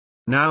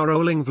Now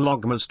rolling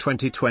Vlogmas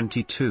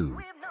 2022.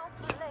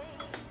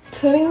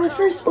 Putting the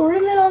first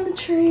ornament on the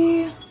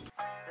tree. Let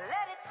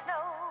it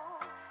snow,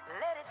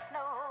 let it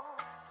snow,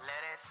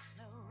 let it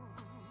snow.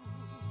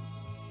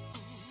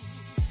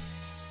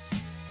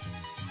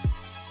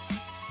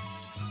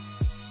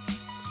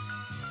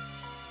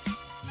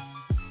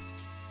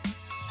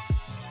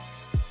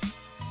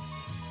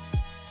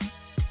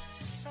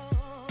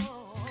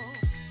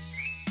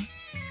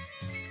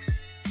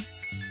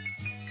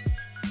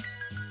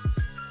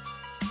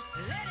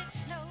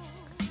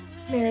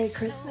 Merry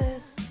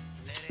Christmas.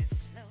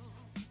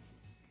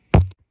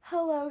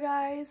 Hello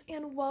guys,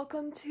 and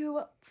welcome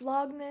to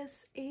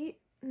Vlogmas 8,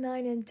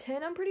 9, and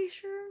 10, I'm pretty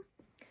sure.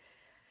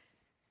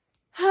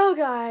 Oh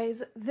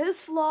guys,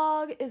 this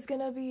vlog is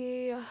gonna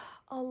be a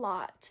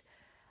lot.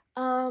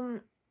 I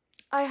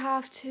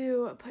have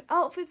to put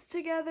outfits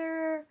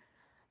together.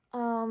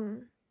 I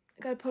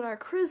gotta put our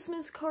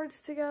Christmas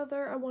cards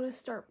together. I want to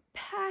start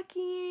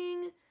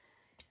packing.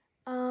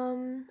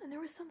 And there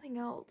was something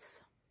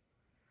else.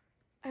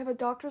 I have a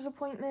doctor's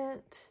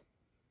appointment.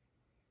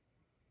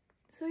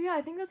 So yeah,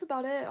 I think that's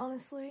about it,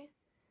 honestly.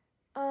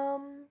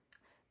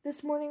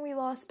 This morning we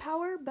lost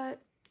power,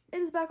 but it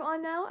is back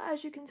on now,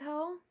 as you can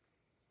tell.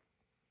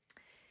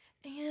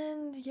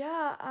 And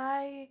yeah,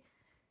 I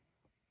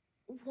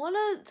want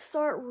to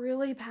start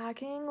really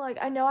packing. Like,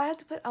 I know I have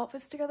to put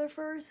outfits together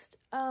first.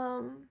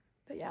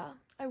 But yeah,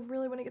 I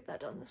really want to get that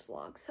done this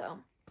vlog, so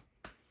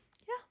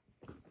yeah.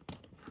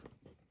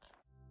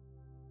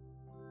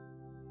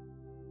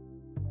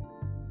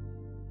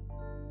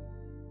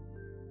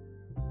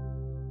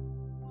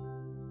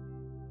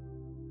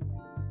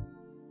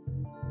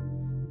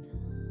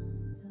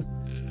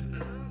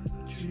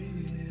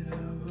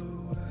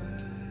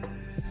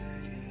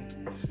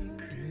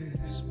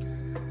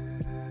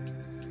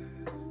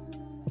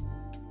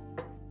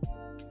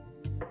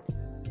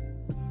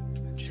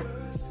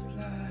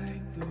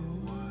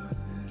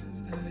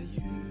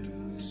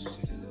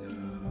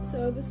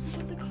 So this is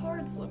what the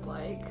cards look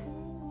like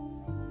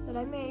that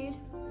I made.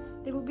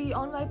 They will be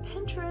on my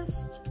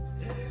Pinterest,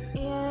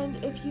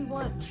 and if you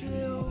want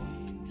to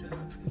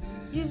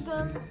use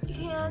them, you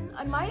can.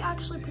 I might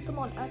actually put them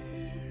on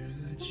Etsy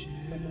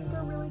because I think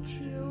they're really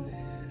cute.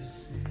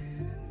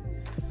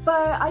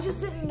 But I just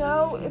didn't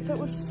know if it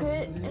would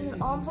fit in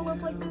an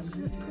envelope like this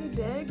because it's pretty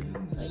big,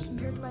 like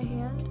compared to my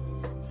hand.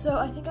 So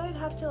I think I'd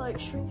have to like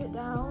shrink it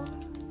down,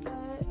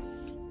 but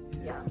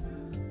yeah.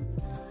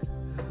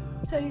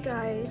 So you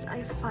guys,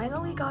 I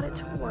finally got it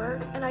to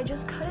work, and I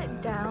just cut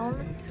it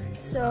down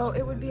so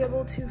it would be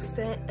able to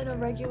fit in a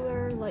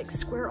regular like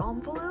square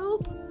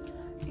envelope.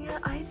 Yeah,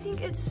 I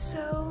think it's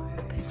so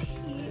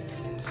petite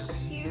and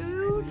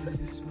cute.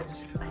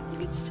 I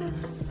think it's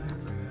just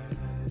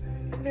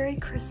very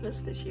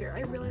Christmas this year.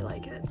 I really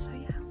like it, so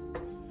yeah.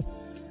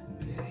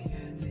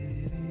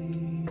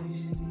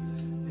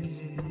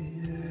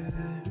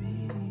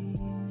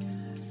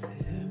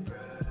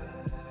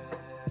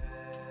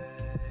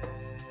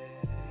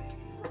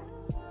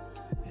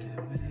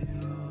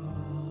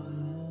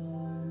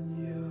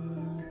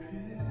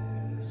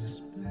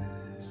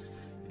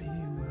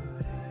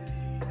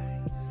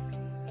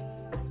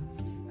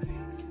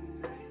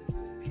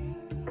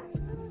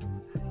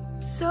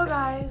 So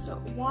guys,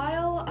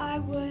 while I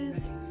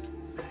was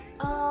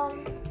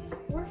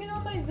working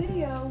on my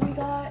video, we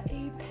got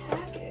a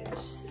package.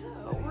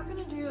 So we're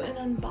gonna do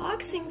an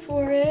unboxing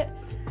for it.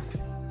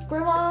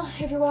 Grandma,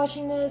 if you're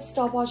watching this,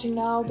 stop watching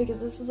now because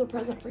this is a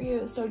present for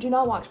you. So do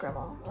not watch,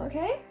 Grandma,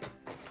 okay?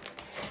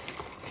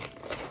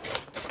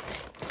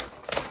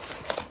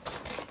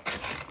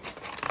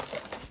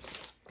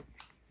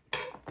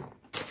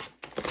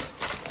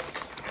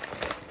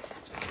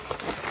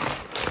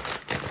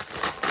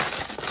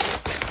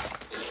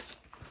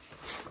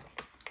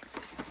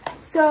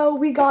 So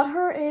we got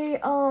her a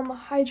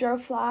hydro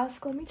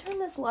flask. Let me turn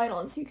this light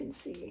on so you can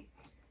see.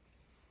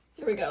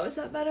 There we go. Is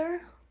that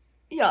better?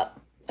 Yep.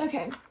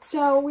 Okay.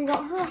 So we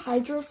got her a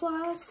hydro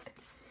flask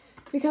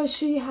because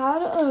she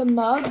had a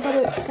mug, but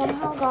it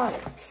somehow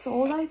got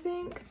sold, I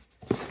think.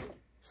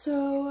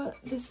 So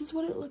this is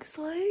what it looks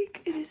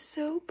like. It is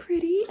so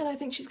pretty, and I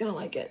think she's gonna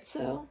like it.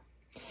 So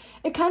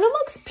it kind of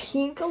looks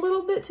pink a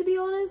little bit, to be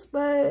honest,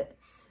 but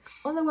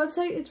on the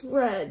website it's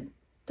red.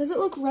 Does it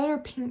look red or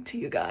pink to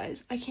you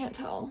guys? I can't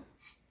tell.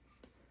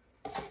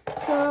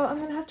 So I'm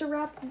gonna have to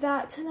wrap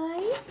that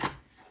tonight.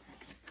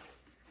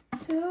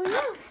 So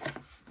yeah.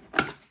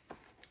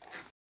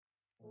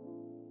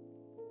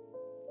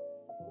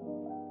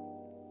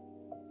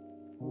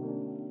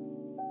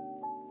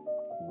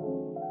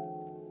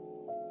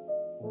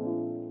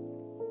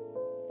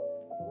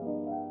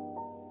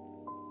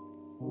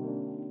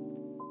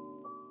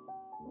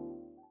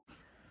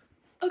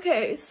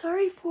 Okay,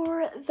 sorry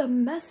for the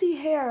messy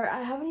hair.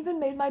 I haven't even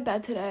made my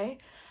bed today.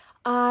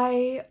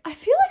 I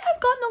feel like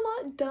I've gotten a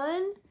lot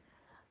done.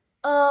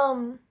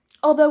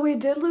 Although we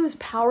did lose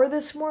power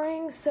this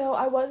morning, so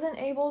I wasn't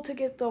able to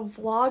get the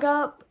vlog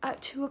up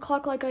at 2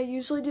 o'clock like I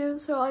usually do,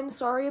 so I'm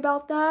sorry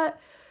about that.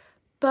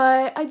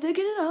 But I did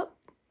get it up.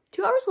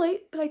 2 hours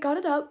late, but I got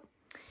it up.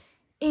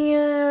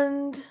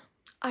 And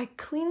I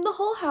cleaned the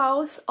whole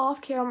house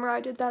off camera.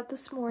 I did that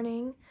this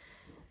morning.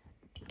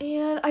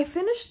 And I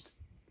finished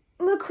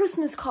the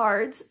Christmas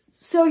cards.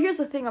 So here's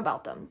the thing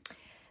about them.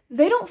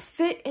 They don't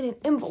fit in an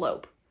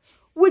envelope,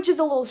 which is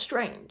a little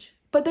strange,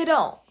 but they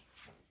don't.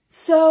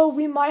 So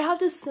we might have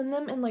to send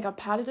them in like a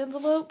padded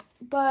envelope,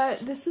 but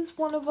this is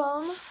one of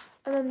them.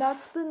 And then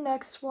that's the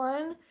next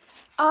one.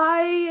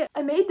 I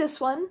made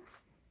this one.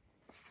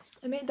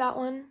 I made that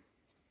one.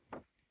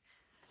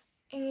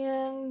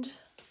 And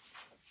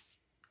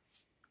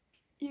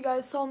you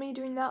guys saw me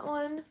doing that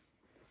one.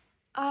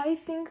 I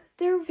think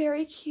they're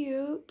very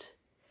cute.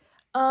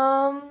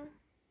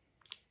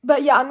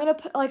 But yeah, I'm gonna,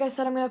 like I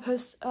said, I'm gonna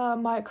post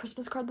my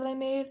Christmas card that I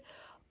made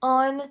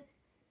on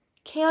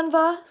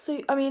Canva.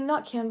 So, I mean,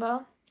 not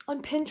Canva,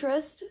 on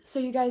Pinterest, so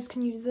you guys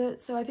can use it.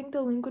 So I think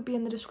the link would be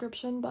in the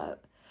description,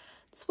 but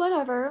it's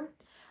whatever.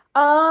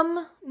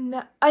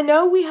 I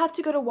know we have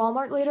to go to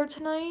Walmart later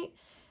tonight,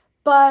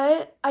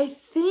 but I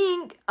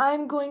think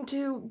I'm going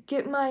to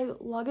get my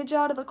luggage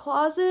out of the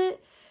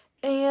closet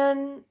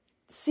and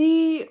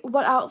see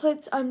what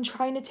outfits I'm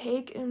trying to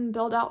take and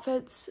build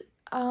outfits.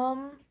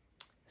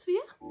 So yeah.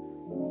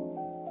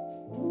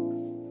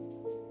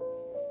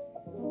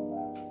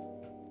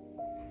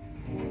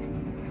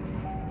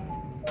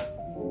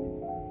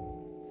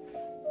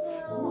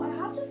 Now, I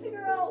have to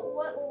figure out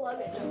what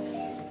luggage I'm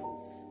gonna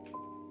use.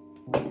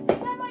 I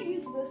think I might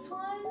use this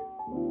one,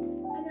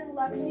 and then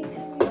Lexi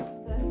can use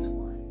this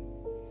one.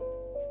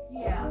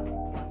 Yeah,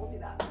 we'll do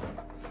that.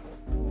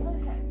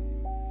 Okay.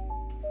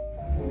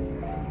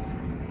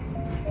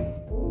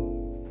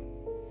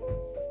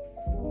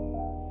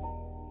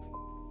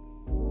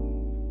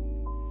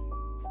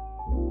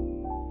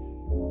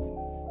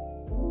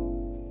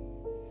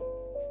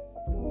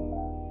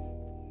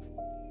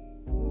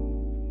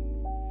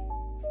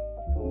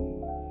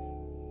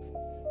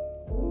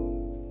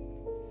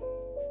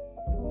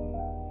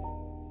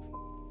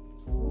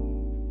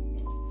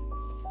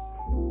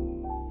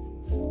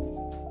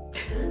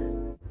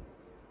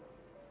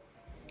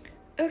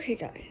 Okay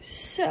guys,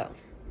 so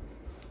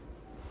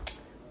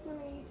let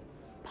me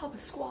pop a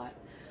squat.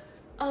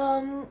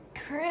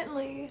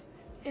 Currently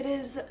it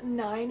is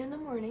 9 in the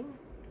morning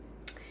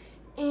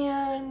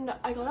and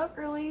I got up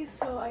early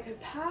so I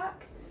could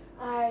pack.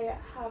 I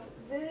have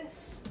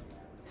this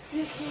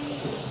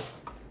suitcase.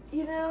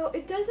 You know,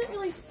 it doesn't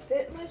really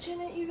fit much in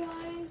it, you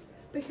guys,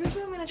 but here's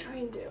what I'm gonna try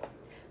and do.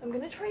 I'm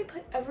gonna try and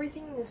put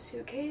everything in the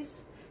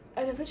suitcase,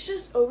 and if it's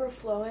just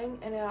overflowing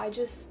and I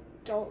just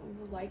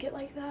don't like it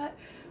like that,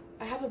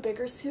 I have a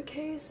bigger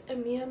suitcase,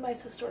 and me and my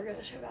sister are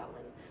gonna share that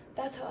one.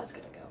 That's how that's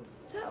gonna go.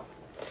 So.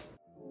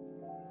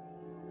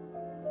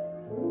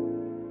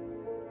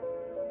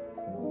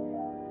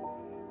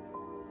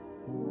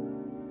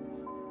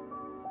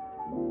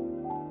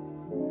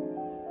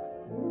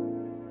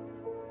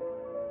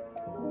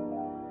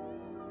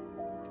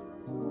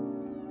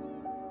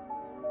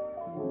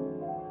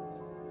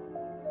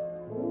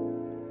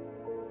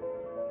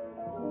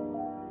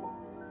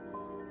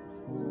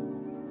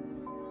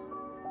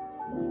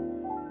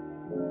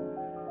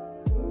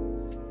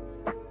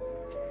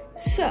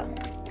 So,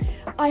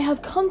 I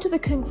have come to the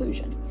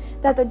conclusion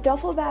that the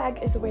duffel bag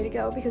is the way to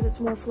go because it's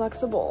more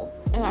flexible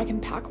and I can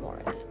pack more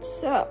in it.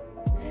 So,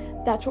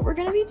 that's what we're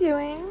gonna be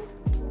doing.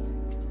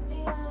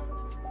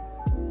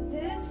 And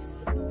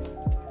this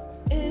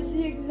is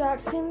the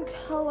exact same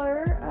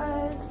color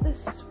as the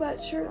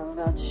sweatshirt I'm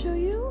about to show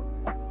you.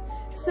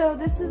 So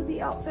this is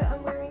the outfit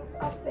I'm wearing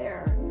up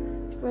there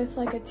with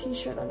like a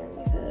t-shirt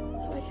underneath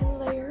it so I can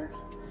layer.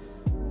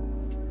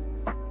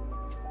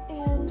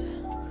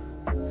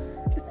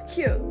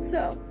 Cute,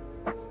 so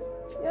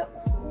yep,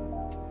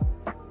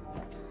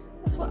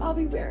 that's what I'll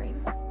be wearing.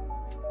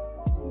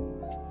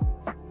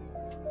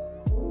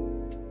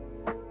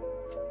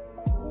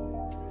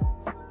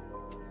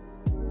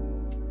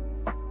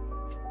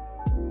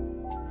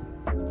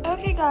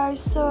 Okay guys,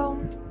 so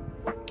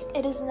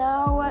it is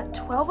now at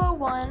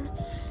 12:01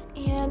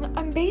 and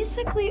I'm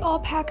basically all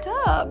packed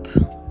up.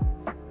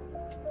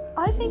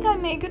 I think I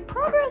made good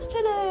progress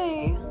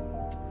today.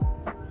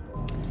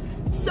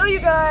 So you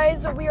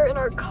guys, we are in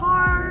our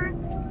car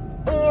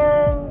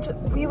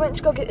and we went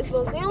to go get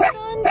Isabel's nails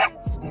done.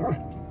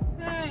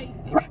 Hey.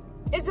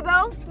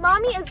 Isabel,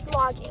 mommy is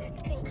vlogging.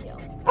 Thank you.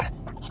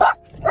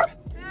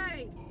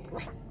 Hey.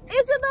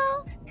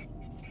 Isabel.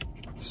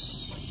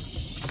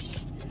 Shh.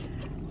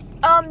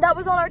 That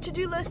was on our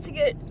to-do list to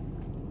get.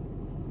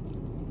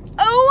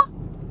 Oh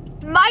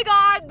my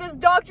God! This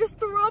dog just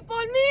threw up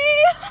on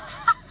me.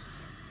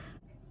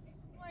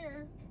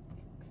 Where?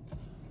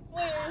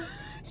 Where?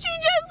 She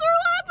just threw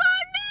up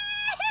on me!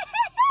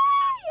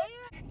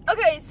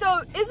 Okay,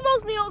 so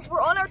Isabel's nails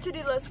were on our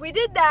to-do list. We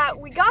did that.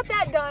 We got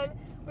that done.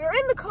 We were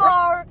in the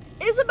car.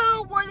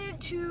 Isabel wanted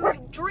to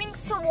drink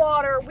some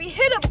water. We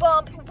hit a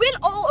bump, went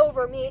all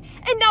over me,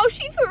 and now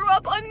she threw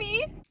up on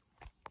me.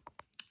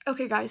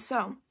 Okay, guys,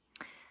 so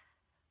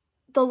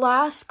the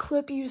last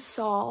clip you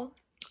saw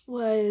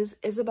was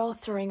Isabel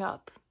throwing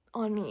up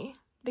on me.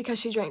 because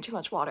she drank too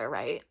much water,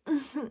 right?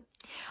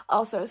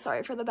 Also,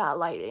 sorry for the bad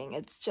lighting.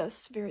 It's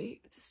just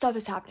stuff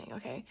is happening,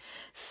 okay?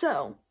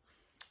 So,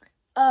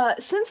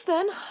 since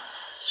then,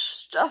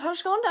 stuff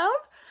has gone down,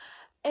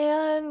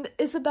 and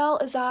Isabel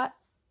is at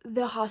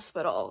the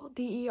hospital,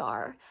 the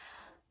ER.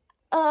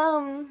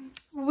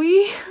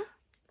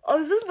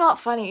 This is not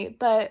funny,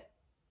 but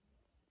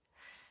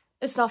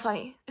it's not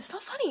funny. It's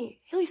not funny.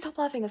 Haley, stop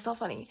laughing. It's not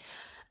funny.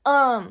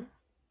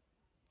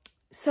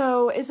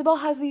 So Isabel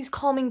has these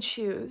calming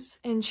chews,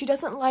 and she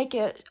doesn't like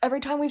it. Every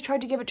time we've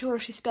tried to give it to her,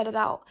 she spit it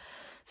out.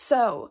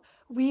 So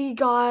we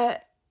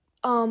got,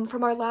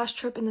 from our last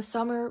trip in the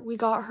summer, we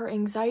got her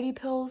anxiety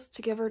pills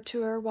to give her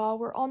to her while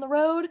we're on the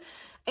road,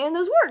 and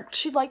those worked.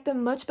 She liked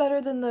them much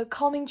better than the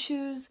calming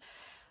chews,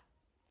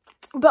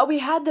 but we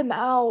had them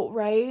out,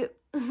 right?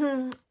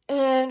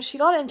 And she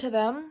got into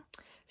them.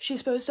 She's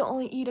supposed to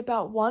only eat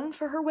about 1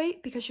 for her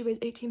weight because she weighs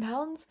 18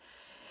 pounds.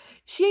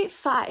 She ate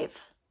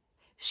 5.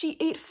 She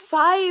ate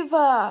 5.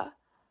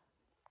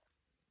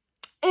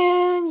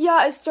 And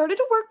yeah, it started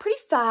to work pretty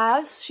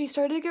fast. She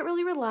started to get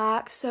really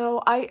relaxed.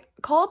 So I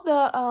called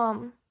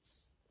the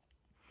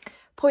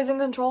poison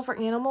control for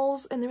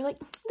animals, and they were like,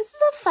 this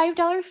is a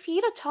 $5 fee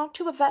to talk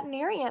to a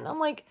veterinarian. I'm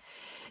like,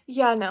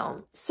 yeah,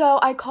 no. So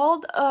I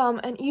called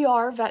an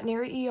ER,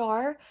 veterinary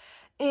ER,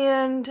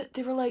 and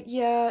they were like,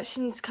 yeah,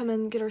 she needs to come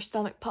and get her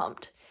stomach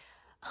pumped.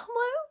 I'm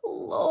like,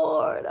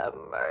 Lord have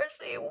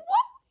mercy, what?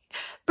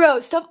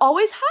 Bro, stuff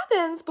always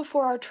happens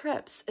before our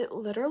trips. It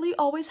literally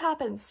always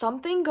happens.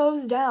 Something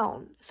goes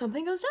down.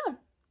 Something goes down.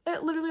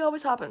 It literally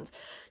always happens.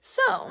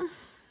 So,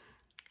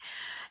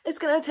 it's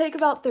gonna take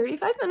about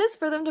 35 minutes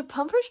for them to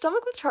pump her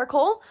stomach with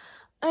charcoal,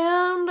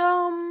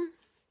 and,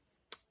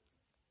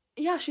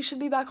 yeah, she should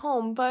be back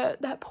home,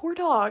 but that poor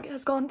dog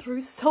has gone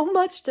through so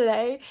much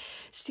today.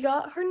 She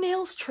got her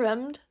nails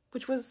trimmed,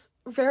 which was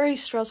very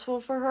stressful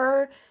for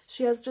her.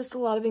 She has just a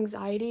lot of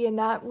anxiety, and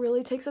that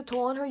really takes a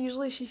toll on her.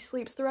 Usually she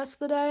sleeps the rest of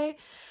the day,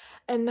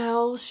 and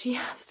now she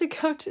has to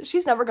go to,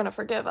 she's never gonna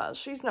forgive us.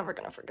 She's never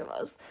gonna forgive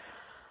us.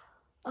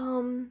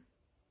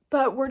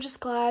 But we're just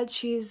glad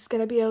she's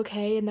gonna be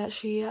okay and that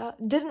she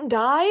didn't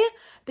die,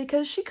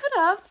 because she could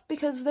have,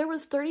 because there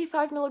was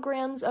 35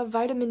 milligrams of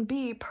vitamin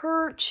B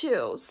per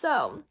chew.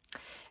 So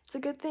it's a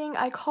good thing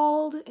I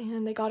called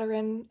and they got her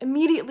in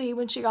immediately.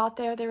 When she got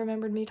there, they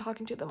remembered me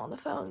talking to them on the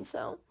phone.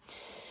 So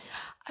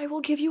I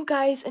will give you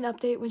guys an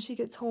update when she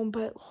gets home,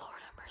 but Lord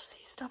have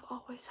mercy, stuff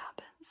always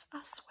happens, I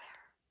swear.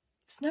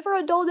 It's never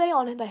a dull day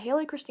on the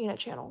Haley Christina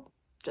channel.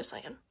 Just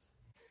saying.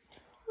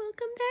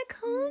 Welcome back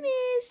home,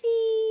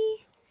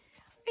 Izzy.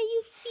 Are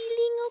you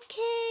feeling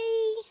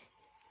okay?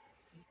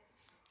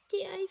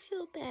 Did I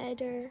feel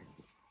better?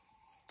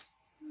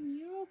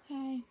 You're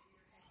okay.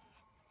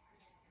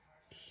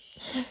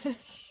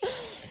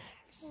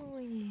 Oh,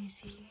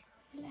 Izzy.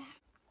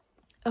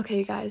 Okay,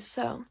 you guys,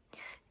 so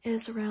it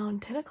is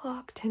around 10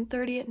 o'clock,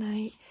 10:30 at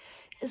night.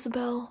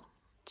 Isabel,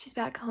 she's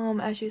back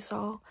home, as you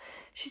saw.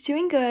 She's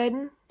doing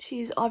good.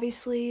 She's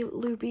obviously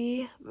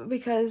loopy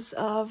because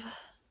of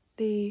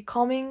the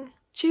calming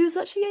chews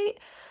that she ate,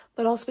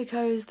 but also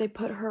because they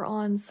put her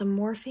on some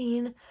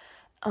morphine,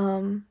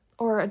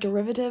 or a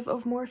derivative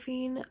of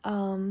morphine.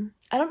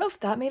 I don't know if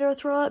that made her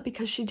throw up,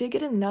 because she did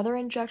get another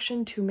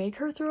injection to make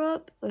her throw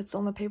up. It's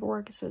on the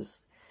paperwork. It says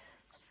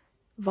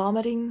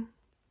vomiting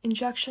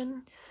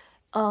injection.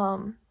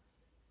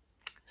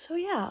 So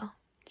yeah,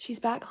 she's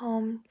back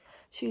home.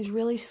 She's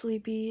really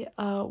sleepy.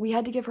 We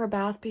had to give her a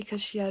bath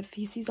because she had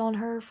feces on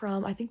her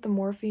from, I think the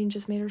morphine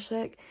just made her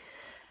sick.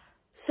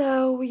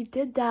 So we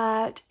did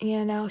that,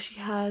 and now she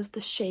has the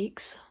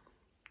shakes,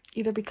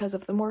 either because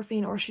of the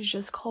morphine or she's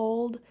just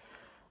cold.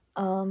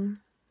 But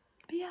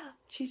yeah,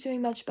 she's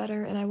doing much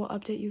better, and I will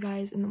update you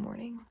guys in the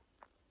morning.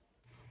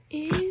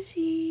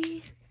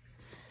 Izzy,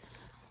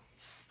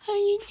 how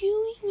you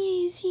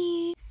doing,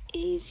 Izzy?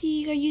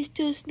 Izzy, are you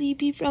still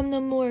sleepy from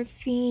the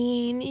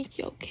morphine? It's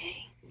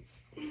okay.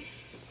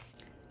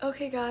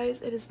 Okay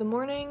guys, it is the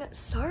morning.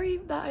 Sorry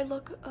that I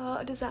look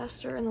a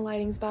disaster and the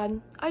lighting's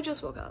bad. I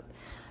just woke up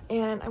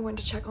and I went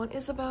to check on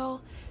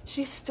Isabel.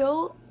 She's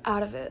still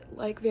out of it,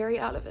 like very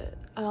out of it.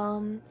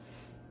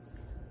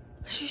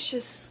 She's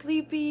just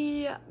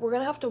sleepy. We're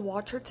gonna have to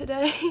watch her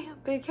today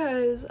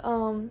because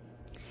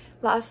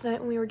last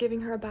night when we were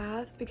giving her a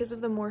bath, because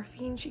of the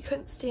morphine, she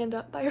couldn't stand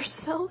up by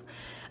herself,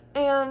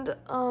 and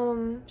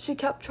she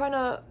kept trying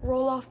to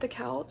roll off the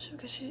couch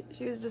because she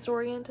was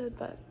disoriented.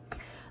 But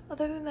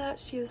other than that,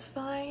 she is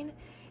fine,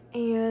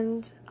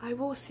 and I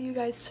will see you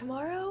guys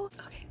tomorrow.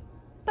 Okay,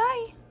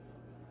 bye.